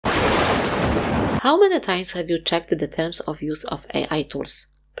How many times have you checked the terms of use of AI tools?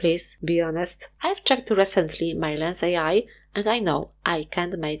 Please be honest. I've checked recently MyLens.AI and I know I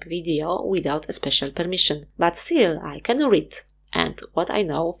can't make video without a special permission, but still I can read. And what I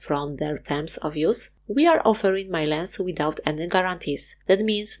know from their terms of use, we are offering MyLens without any guarantees. That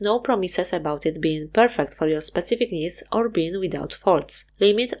means no promises about it being perfect for your specific needs or being without faults.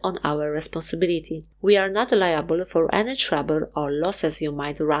 Limit on our responsibility. We are not liable for any trouble or losses you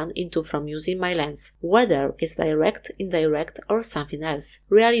might run into from using MyLens, whether it's direct, indirect, or something else.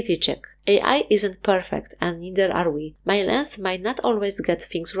 Reality check. AI isn't perfect and neither are we. MyLens might not always get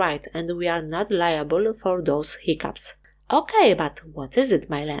things right and we are not liable for those hiccups. Okay, but what is it,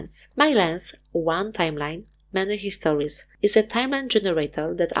 MyLens? MyLens, one timeline, many histories, is a timeline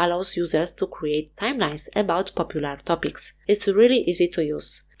generator that allows users to create timelines about popular topics. It's really easy to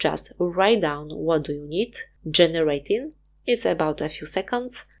use. Just write down what do you need, generating is about a few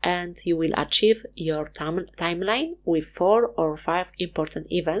seconds, and you will achieve your timeline with 4 or 5 important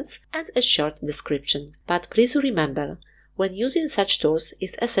events and a short description. But please remember, when using such tools,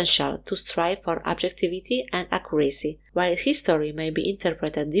 it's essential to strive for objectivity and accuracy. While history may be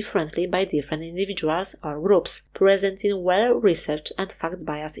interpreted differently by different individuals or groups, presenting well-researched and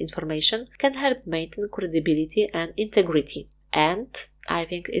fact-biased information can help maintain credibility and integrity. And I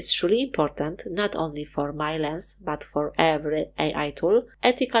think it's truly important, not only for MyLens, but for every AI tool,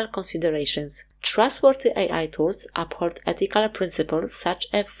 ethical considerations. Trustworthy AI tools uphold ethical principles such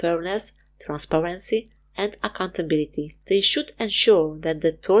as fairness, transparency, and accountability. They should ensure that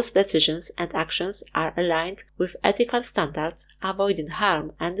the tool's decisions and actions are aligned with ethical standards, avoiding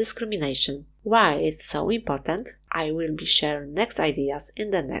harm and discrimination. Why it's so important? I will be sharing next ideas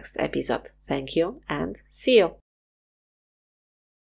in the next episode. Thank you and see you!